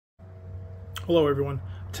Hello everyone.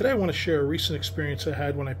 Today I want to share a recent experience I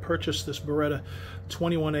had when I purchased this Beretta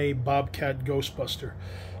 21A Bobcat Ghostbuster.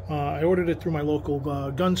 I ordered it through my local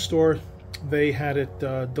gun store. They had it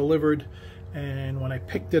delivered, and when I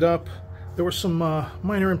picked it up there were some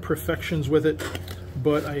minor imperfections with it,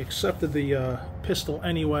 but I accepted the pistol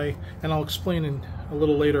anyway, and I'll explain in a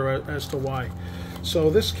little later as to why.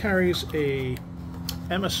 So this carries a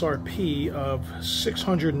MSRP of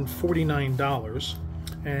 $649,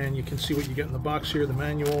 and you can see what you get in the box here: the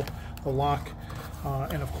manual, the lock,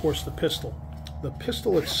 and of course the pistol. The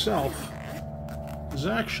pistol itself is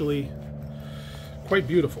actually quite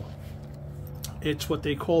beautiful. It's what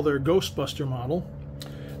they call their Ghostbuster model,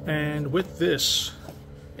 and with this,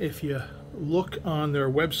 if you look on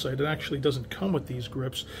their website, it actually doesn't come with these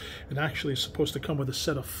grips. It actually is supposed to come with a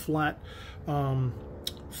set of flat,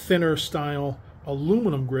 thinner style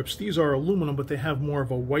aluminum grips. These are aluminum, but they have more of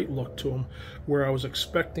a white look to them, where I was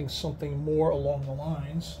expecting something more along the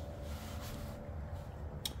lines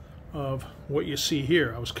of what you see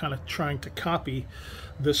here. I was kind of trying to copy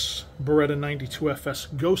this Beretta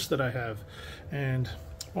 92FS Ghost that I have, and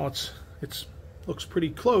well, it's looks pretty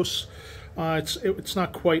close. It's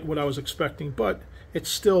not quite what I was expecting, but it's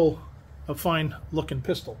still a fine looking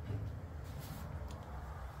pistol.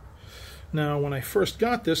 Now, when I first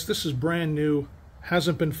got this is brand new,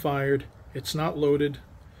 hasn't been fired, it's not loaded,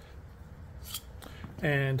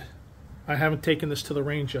 and I haven't taken this to the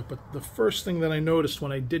range yet. But the first thing that I noticed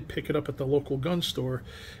when I did pick it up at the local gun store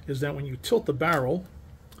is that when you tilt the barrel,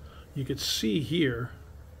 you could see here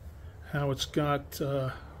how it's got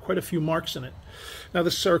quite a few marks in it. Now,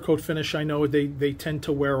 this Cerakote finish, I know they tend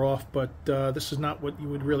to wear off, but this is not what you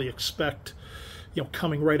would really expect,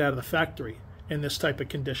 coming right out of the factory. In this type of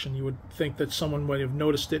condition, you would think that someone might have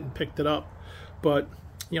noticed it and picked it up, but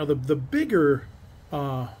the bigger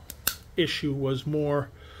issue was more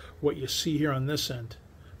what you see here on this end,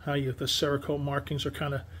 how the Cerakote markings are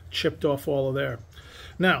kind of chipped off all of there.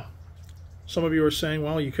 Now, some of you are saying,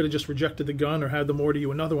 well, you could have just rejected the gun or had them order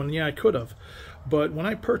you another one. Yeah, I could have, but when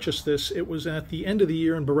I purchased this, it was at the end of the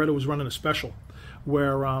year, and Beretta was running a special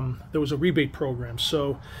where there was a rebate program.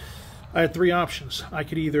 So I had three options. I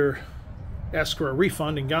could either ask for a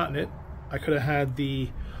refund and gotten it. I could have had the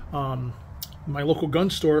my local gun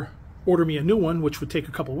store order me a new one, which would take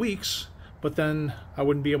a couple weeks, but then I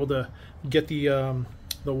wouldn't be able to get the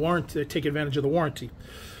warranty, take advantage of the warranty.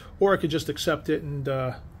 Or I could just accept it and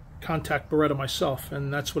contact Beretta myself,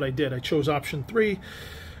 and that's what I did. I chose option 3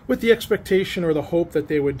 with the expectation or the hope that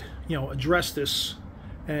they would address this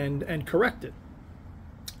and correct it.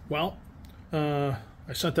 Well, I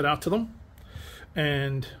sent it out to them.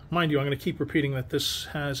 And mind you, I'm going to keep repeating that this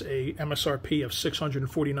has a MSRP of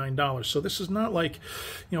 $649. So this is not like,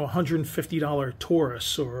 $150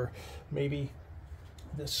 Taurus, or maybe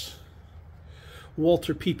this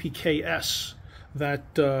Walter PPKS that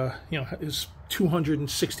is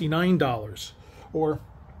 $269, or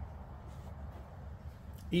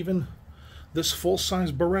even this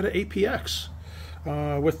full-size Beretta APX.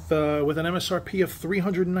 With an MSRP of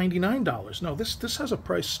 $399. No, this has a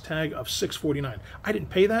price tag of $649. I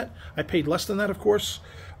didn't pay that. I paid less than that, of course,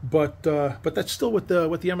 but that's still what the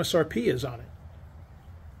MSRP is on it.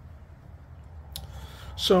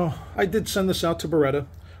 So I did send this out to Beretta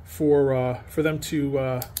for them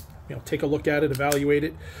to take a look at it, evaluate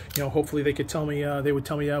it. Hopefully they could tell me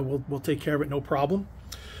yeah, we'll take care of it, no problem.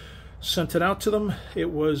 Sent it out to them.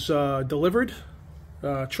 It was delivered.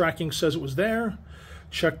 Tracking says it was there.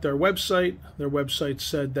 Checked their website. Their website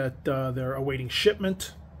said that they're awaiting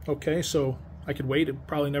shipment. Okay, so I could wait. It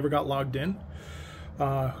probably never got logged in.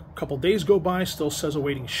 A couple days go by, still says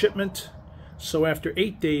awaiting shipment. So after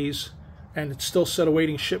 8 days, and it still said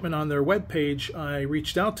awaiting shipment on their webpage, I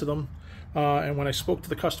reached out to them. And when I spoke to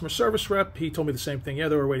the customer service rep, he told me the same thing. Yeah,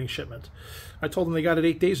 they were awaiting shipment. I told them they got it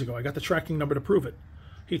 8 days ago. I got the tracking number to prove it.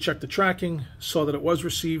 He checked the tracking, saw that it was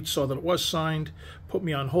received, saw that it was signed, put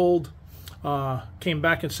me on hold, came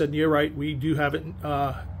back and said, "You're right. We do have it.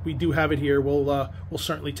 We do have it here. We'll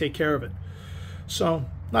certainly take care of it." So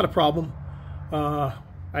not a problem. I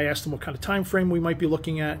asked him what kind of time frame we might be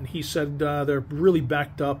looking at, and he said they're really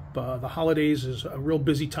backed up. The holidays is a real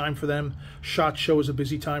busy time for them. SHOT Show is a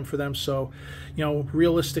busy time for them. So,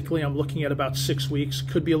 realistically, I'm looking at about 6 weeks.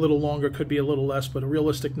 Could be a little longer, could be a little less, but a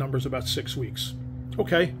realistic number is about 6 weeks.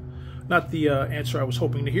 Okay, not the answer I was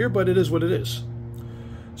hoping to hear, but it is what it is.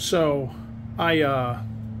 So a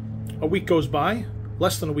week goes by,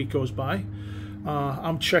 less than a week goes by.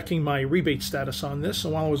 I'm checking my rebate status on this,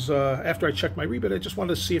 and while I was after I checked my rebate, I just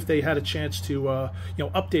wanted to see if they had a chance to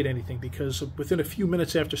update anything, because within a few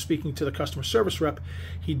minutes after speaking to the customer service rep,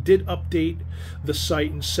 he did update the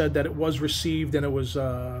site and said that it was received and it was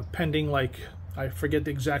pending, like, I forget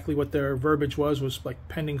exactly what their verbiage was like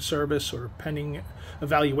pending service or pending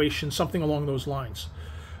evaluation, something along those lines.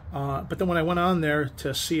 But then when I went on there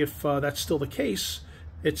to see if that's still the case,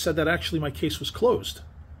 it said that actually my case was closed.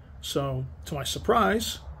 So, to my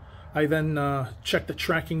surprise, I then checked the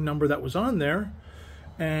tracking number that was on there,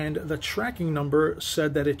 and the tracking number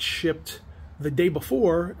said that it shipped the day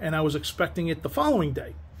before, and I was expecting it the following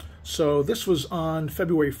day. So this was on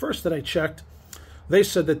February 1st that I checked. They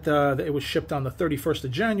said that it was shipped on the 31st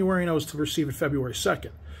of January, and I was to receive it February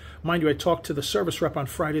 2nd. Mind you, I talked to the service rep on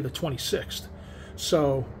Friday the 26th.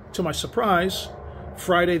 So, to my surprise,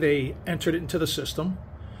 Friday they entered it into the system.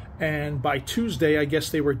 And by Tuesday, I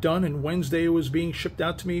guess they were done, and Wednesday it was being shipped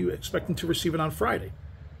out to me, expecting to receive it on Friday.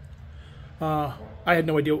 I had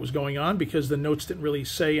no idea what was going on because the notes didn't really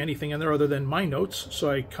say anything in there other than my notes,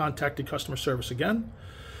 so I contacted customer service again.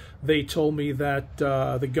 They told me that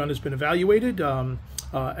the gun has been evaluated,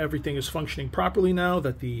 everything is functioning properly now,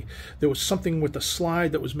 that there was something with the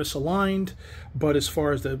slide that was misaligned, but as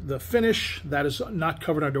far as the finish, that is not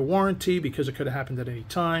covered under warranty because it could have happened at any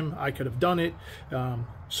time. I could have done it,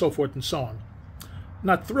 so forth and so on.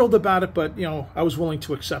 Not thrilled about it, but I was willing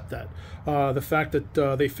to accept that. The fact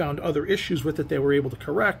that they found other issues with it they were able to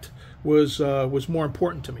correct was more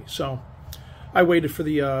important to me. So I waited for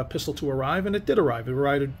the pistol to arrive, and it did arrive. It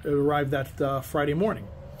arrived that Friday morning.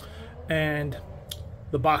 And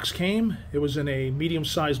the box came. It was in a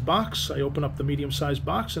medium-sized box. I opened up the medium-sized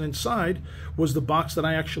box, and inside was the box that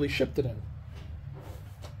I actually shipped it in,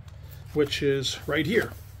 which is right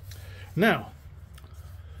here. Now,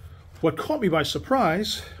 what caught me by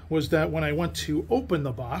surprise was that when I went to open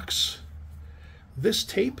the box, this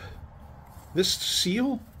tape, this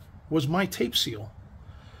seal, was my tape seal.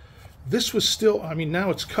 This was still, I mean, now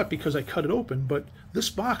it's cut because I cut it open, but this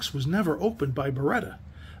box was never opened by Beretta.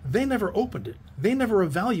 They never opened it. They never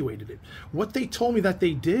evaluated it. What they told me that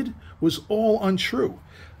they did was all untrue.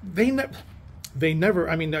 They never,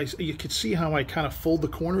 I mean, you could see how I kind of fold the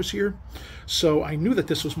corners here. So I knew that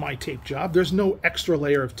this was my tape job. There's no extra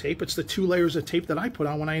layer of tape. It's the 2 layers of tape that I put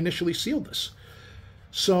on when I initially sealed this.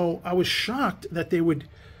 So I was shocked that they would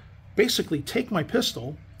basically take my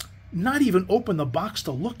pistol, not even open the box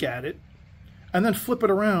to look at it, and then flip it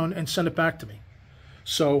around and send it back to me.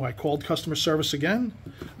 So I called customer service again.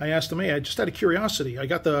 I asked them, hey, I just out of curiosity, I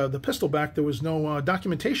got the pistol back. There was no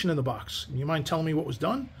documentation in the box. You mind telling me what was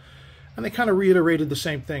done? And they kind of reiterated the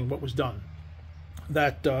same thing, what was done.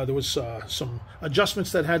 That there was some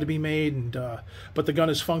adjustments that had to be made, and but the gun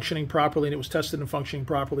is functioning properly, and it was tested and functioning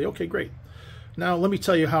properly. Okay, great. Now let me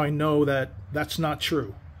tell you how I know that that's not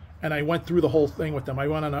true. And I went through the whole thing with them. I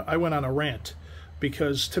went on a rant,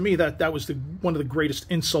 because to me that was one of the greatest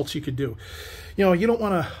insults you could do. You don't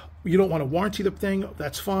want to warranty the thing.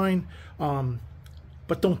 That's fine,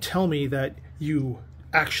 but don't tell me that you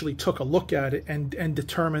actually took a look at it and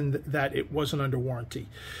determined that it wasn't under warranty.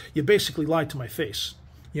 You basically lied to my face.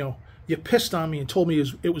 You pissed on me and told me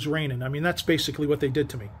it was raining. I mean, that's basically what they did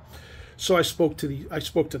to me. So I spoke to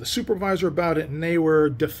the supervisor about it, and they were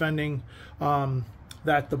defending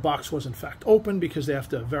that the box was in fact open because they have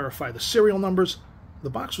to verify the serial numbers. The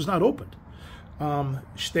box was not opened.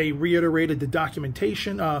 They reiterated the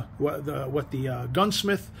documentation, what the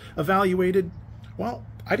gunsmith evaluated. Well,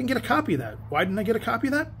 I didn't get a copy of that. Why didn't I get a copy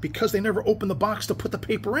of that? Because they never opened the box to put the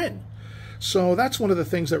paper in. So that's one of the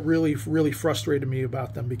things that really frustrated me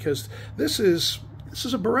about them, because this is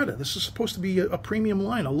a Beretta. This is supposed to be a premium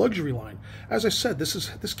line, a luxury line. As I said,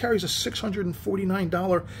 this carries a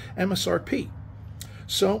 $649 MSRP.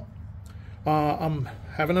 So I'm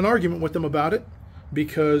having an argument with them about it,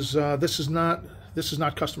 because this is not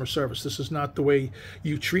customer service. This is not the way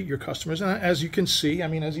you treat your customers. And as you can see, I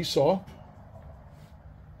mean, as you saw,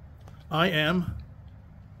 I am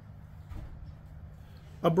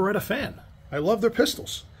a Beretta fan. I love their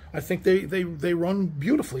pistols. I think they run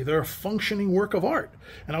beautifully. They're a functioning work of art.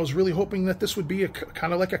 And I was really hoping that this would be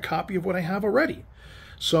kind of like a copy of what I have already.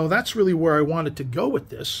 So that's really where I wanted to go with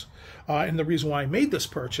this. And the reason why I made this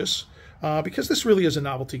purchase, because this really is a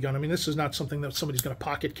novelty gun. I mean, this is not something that somebody's going to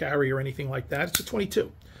pocket carry or anything like that. It's a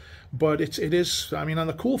 22. But it is, I mean, on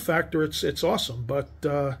the cool factor, it's awesome. But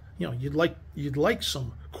you'd like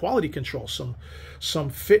some quality control, some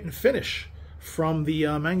fit and finish from the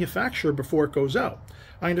manufacturer before it goes out.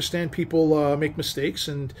 I understand people make mistakes,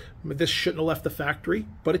 and this shouldn't have left the factory,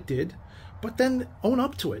 but it did. But then own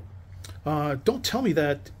up to it. Don't tell me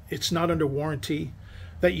that it's not under warranty,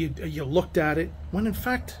 that you looked at it, when in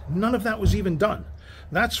fact none of that was even done.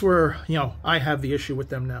 That's where, you know, I have the issue with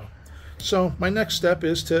them now. So my next step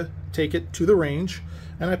is to take it to the range,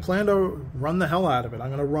 and I plan to run the hell out of it. I'm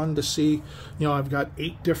going to run to see, you know, I've got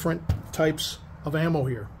 8 different types of ammo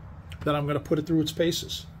here that I'm going to put it through its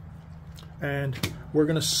paces. And we're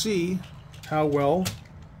going to see how well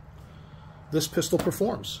this pistol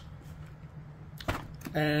performs.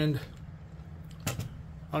 And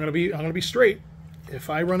I'm going to be straight. If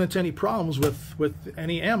I run into any problems with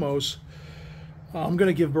any ammos, I'm going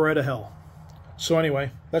to give Beretta hell. So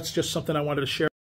anyway, that's just something I wanted to share.